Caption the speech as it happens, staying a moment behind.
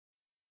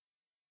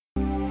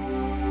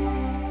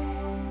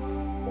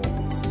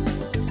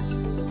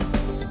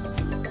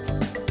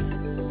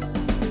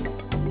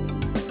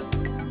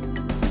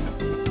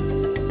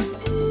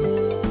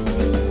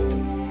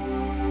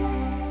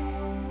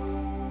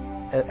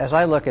As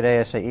I look at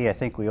ASAE, I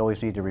think we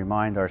always need to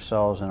remind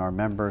ourselves and our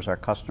members, our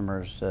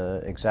customers,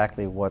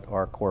 exactly what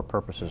our core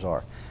purposes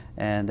are.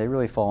 And they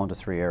really fall into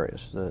three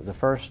areas. The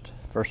first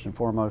and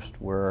foremost,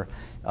 we're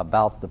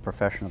about the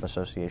profession of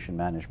association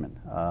management.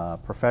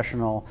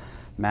 Professional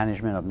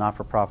management of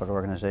not-for-profit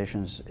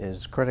organizations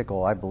is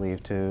critical, I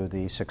believe, to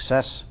the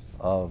success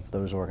of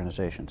those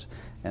organizations.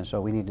 And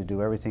so we need to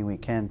do everything we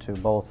can to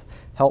both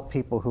help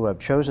people who have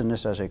chosen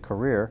this as a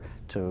career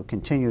to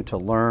continue to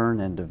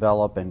learn and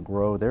develop and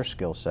grow their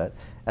skill set.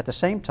 At the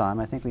same time,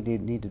 I think we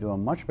need to do a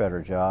much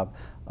better job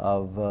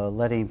of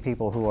letting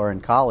people who are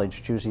in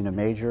college choosing a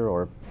major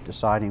or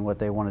deciding what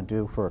they want to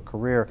do for a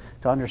career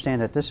to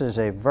understand that this is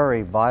a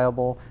very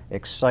viable,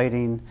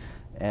 exciting,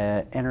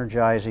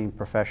 energizing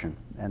profession,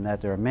 and that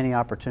there are many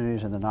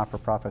opportunities in the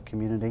not-for-profit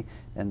community,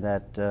 and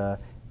that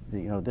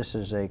this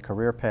is a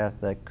career path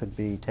that could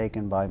be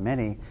taken by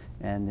many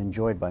and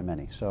enjoyed by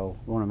many. So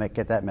we want to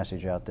get that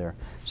message out there.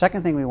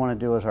 Second thing we want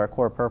to do as our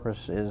core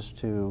purpose is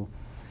to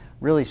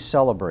really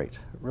celebrate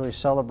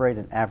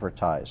and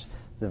advertise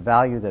the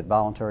value that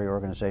voluntary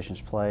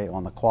organizations play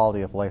on the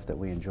quality of life that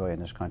we enjoy in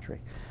this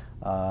country.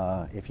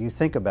 If you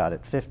think about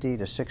it, 50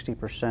 to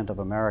 60% of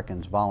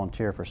Americans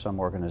volunteer for some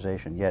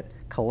organization, yet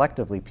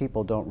collectively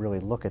people don't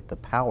really look at the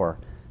power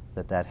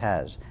that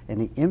has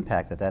and the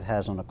impact that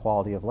has on the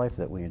quality of life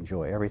that we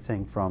enjoy.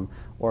 Everything from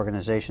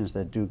organizations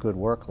that do good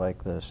work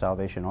like the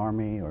Salvation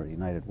Army or the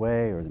United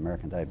Way or the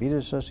American Diabetes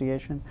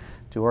Association,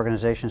 to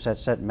organizations that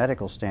set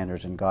medical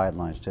standards and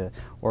guidelines, to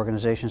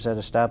organizations that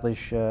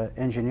establish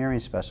engineering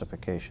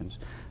specifications.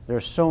 There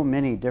are so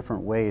many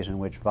different ways in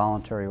which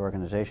voluntary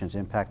organizations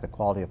impact the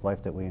quality of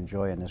life that we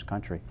enjoy in this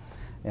country.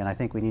 And I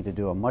think we need to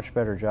do a much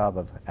better job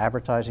of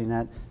advertising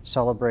that,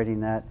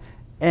 celebrating that,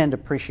 and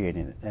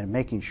appreciating it and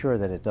making sure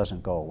that it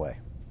doesn't go away.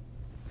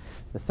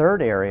 The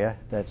third area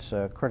that's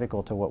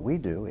critical to what we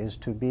do is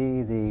to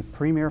be the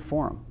premier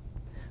forum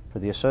for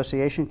the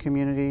association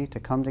community to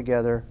come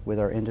together with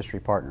our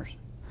industry partners.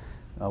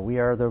 We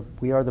are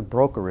the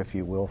broker, if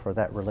you will, for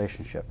that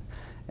relationship.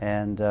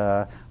 And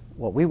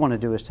what we want to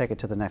do is take it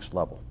to the next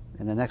level.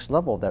 And the next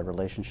level of that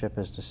relationship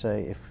is to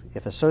say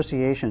if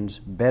associations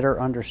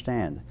better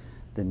understand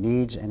the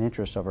needs and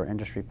interests of our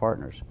industry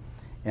partners,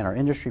 and our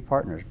industry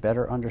partners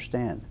better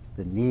understand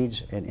the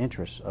needs and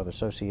interests of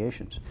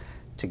associations,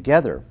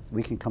 together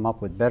we can come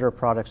up with better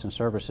products and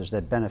services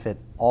that benefit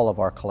all of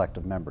our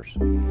collective members.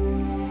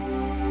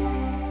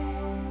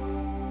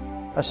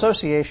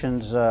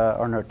 Associations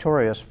are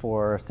notorious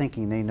for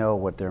thinking they know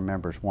what their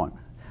members want.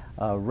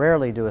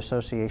 Rarely do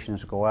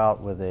associations go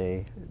out with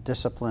a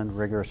disciplined,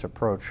 rigorous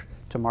approach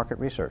to market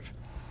research.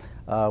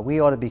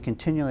 We ought to be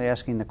continually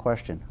asking the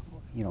question,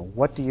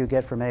 what do you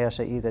get from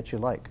ASAE that you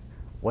like?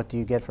 What do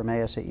you get from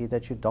ASAE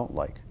that you don't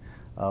like?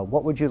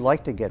 What would you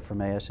like to get from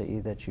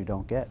ASAE that you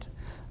don't get?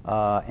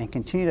 And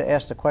continue to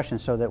ask the question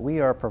so that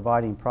we are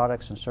providing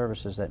products and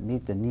services that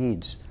meet the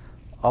needs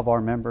of our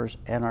members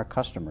and our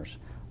customers,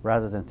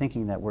 rather than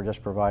thinking that we're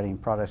just providing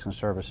products and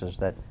services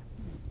that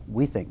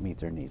we think meet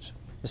their needs.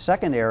 The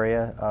second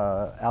area,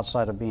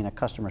 outside of being a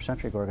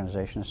customer-centric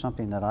organization, is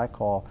something that I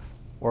call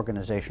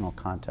organizational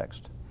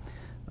context.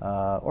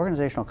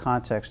 Organizational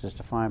context is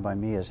defined by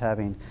me as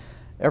having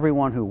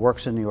everyone who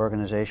works in the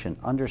organization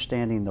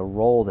understanding the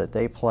role that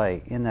they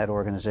play in that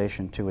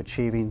organization to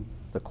achieving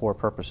the core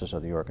purposes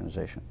of the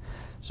organization.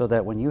 So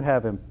that when you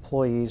have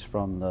employees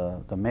from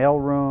the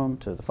mailroom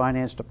to the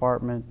finance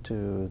department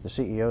to the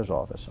CEO's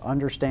office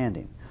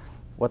understanding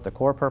what the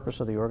core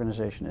purpose of the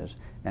organization is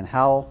and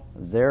how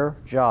their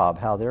job,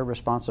 how their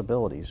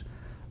responsibilities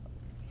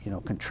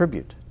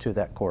contribute to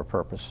that core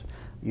purpose,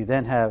 you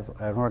then have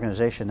an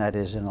organization that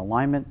is in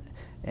alignment,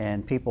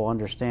 and people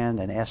understand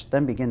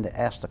and begin to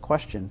ask the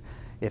question,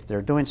 if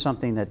they're doing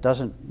something that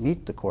doesn't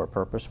meet the core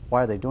purpose,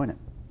 why are they doing it?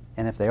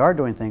 And if they are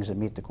doing things that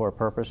meet the core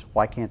purpose,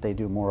 why can't they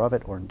do more of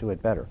it or do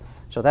it better?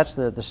 So that's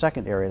the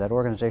second area, that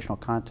organizational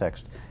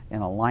context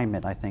and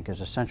alignment, I think, is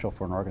essential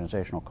for an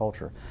organizational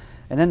culture.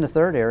 And then the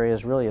third area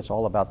is really, it's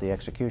all about the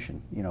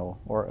execution.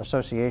 Or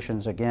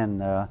associations,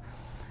 again,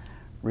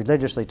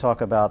 religiously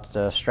talk about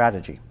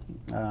strategy.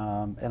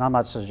 And I'm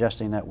not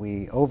suggesting that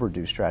we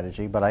overdo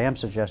strategy, but I am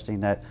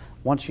suggesting that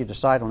once you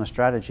decide on a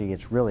strategy,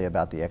 it's really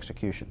about the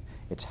execution.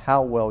 It's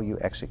how well you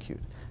execute.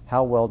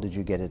 How well did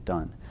you get it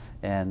done?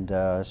 And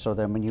so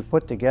then when you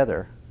put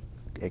together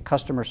a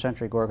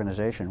customer-centric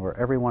organization where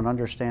everyone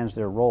understands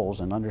their roles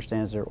and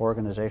understands their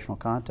organizational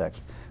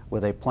context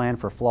with a plan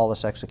for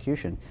flawless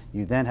execution,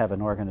 you then have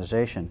an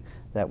organization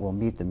that will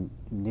meet the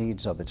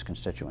needs of its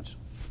constituents.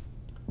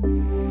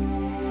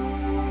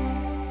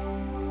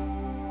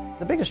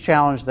 The biggest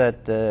challenge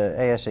that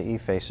ASAE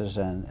faces,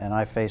 and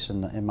I face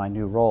in my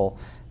new role,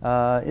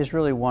 is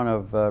really one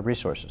of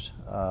resources.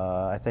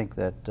 I think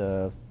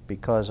that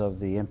because of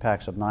the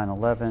impacts of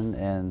 9/11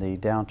 and the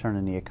downturn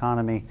in the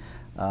economy,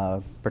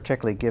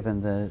 particularly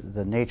given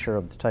the nature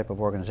of the type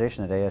of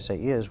organization that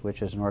ASAE is,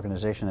 which is an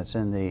organization that's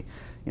in the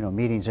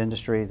meetings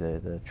industry,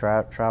 the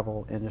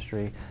travel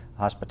industry,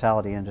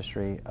 hospitality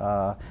industry,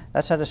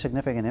 that's had a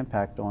significant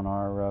impact on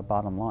our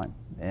bottom line.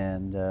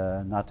 And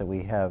not that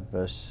we have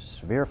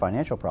severe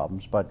financial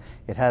problems, but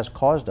it has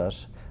caused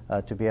us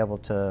to be able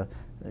to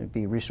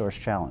be resource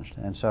challenged.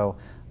 And so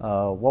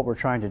what we're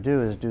trying to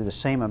do is do the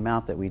same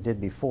amount that we did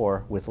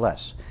before with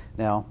less.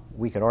 Now,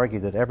 we could argue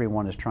that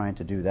everyone is trying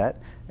to do that,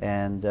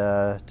 and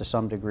to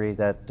some degree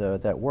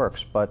that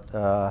works. But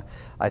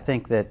I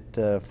think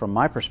that from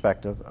my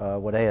perspective,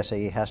 what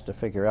ASAE has to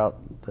figure out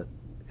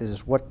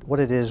is what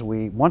it is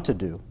we want to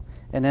do,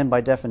 and then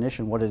by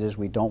definition what it is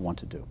we don't want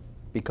to do.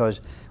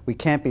 Because we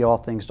can't be all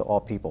things to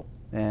all people.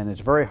 And it's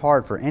very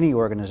hard for any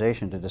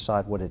organization to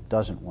decide what it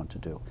doesn't want to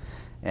do.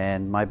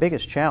 And my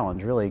biggest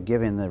challenge, really,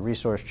 given the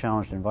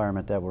resource-challenged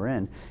environment that we're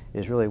in,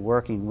 is really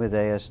working with the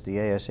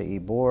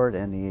ASAE board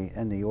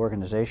and the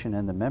organization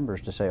and the members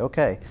to say,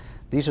 okay,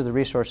 these are the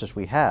resources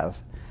we have.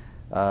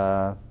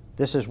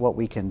 This is what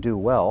we can do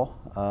well,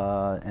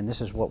 and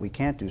this is what we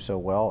can't do so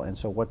well, and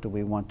so what do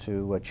we want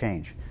to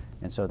change?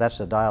 And so that's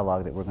the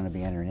dialogue that we're going to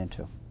be entering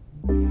into.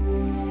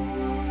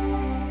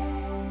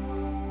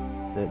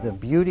 The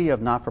beauty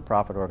of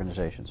not-for-profit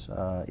organizations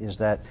is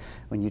that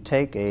when you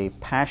take a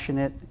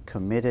passionate,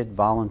 committed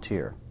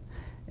volunteer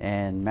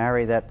and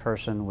marry that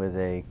person with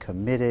a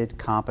committed,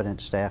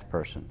 competent staff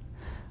person,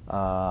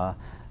 the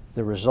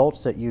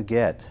results that you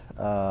get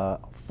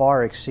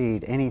far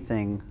exceed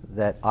anything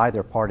that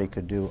either party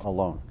could do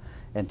alone.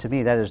 And to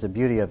me, that is the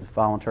beauty of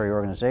voluntary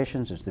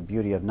organizations, it's the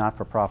beauty of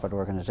not-for-profit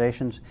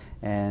organizations,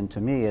 and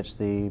to me, it's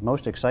the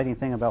most exciting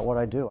thing about what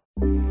I do.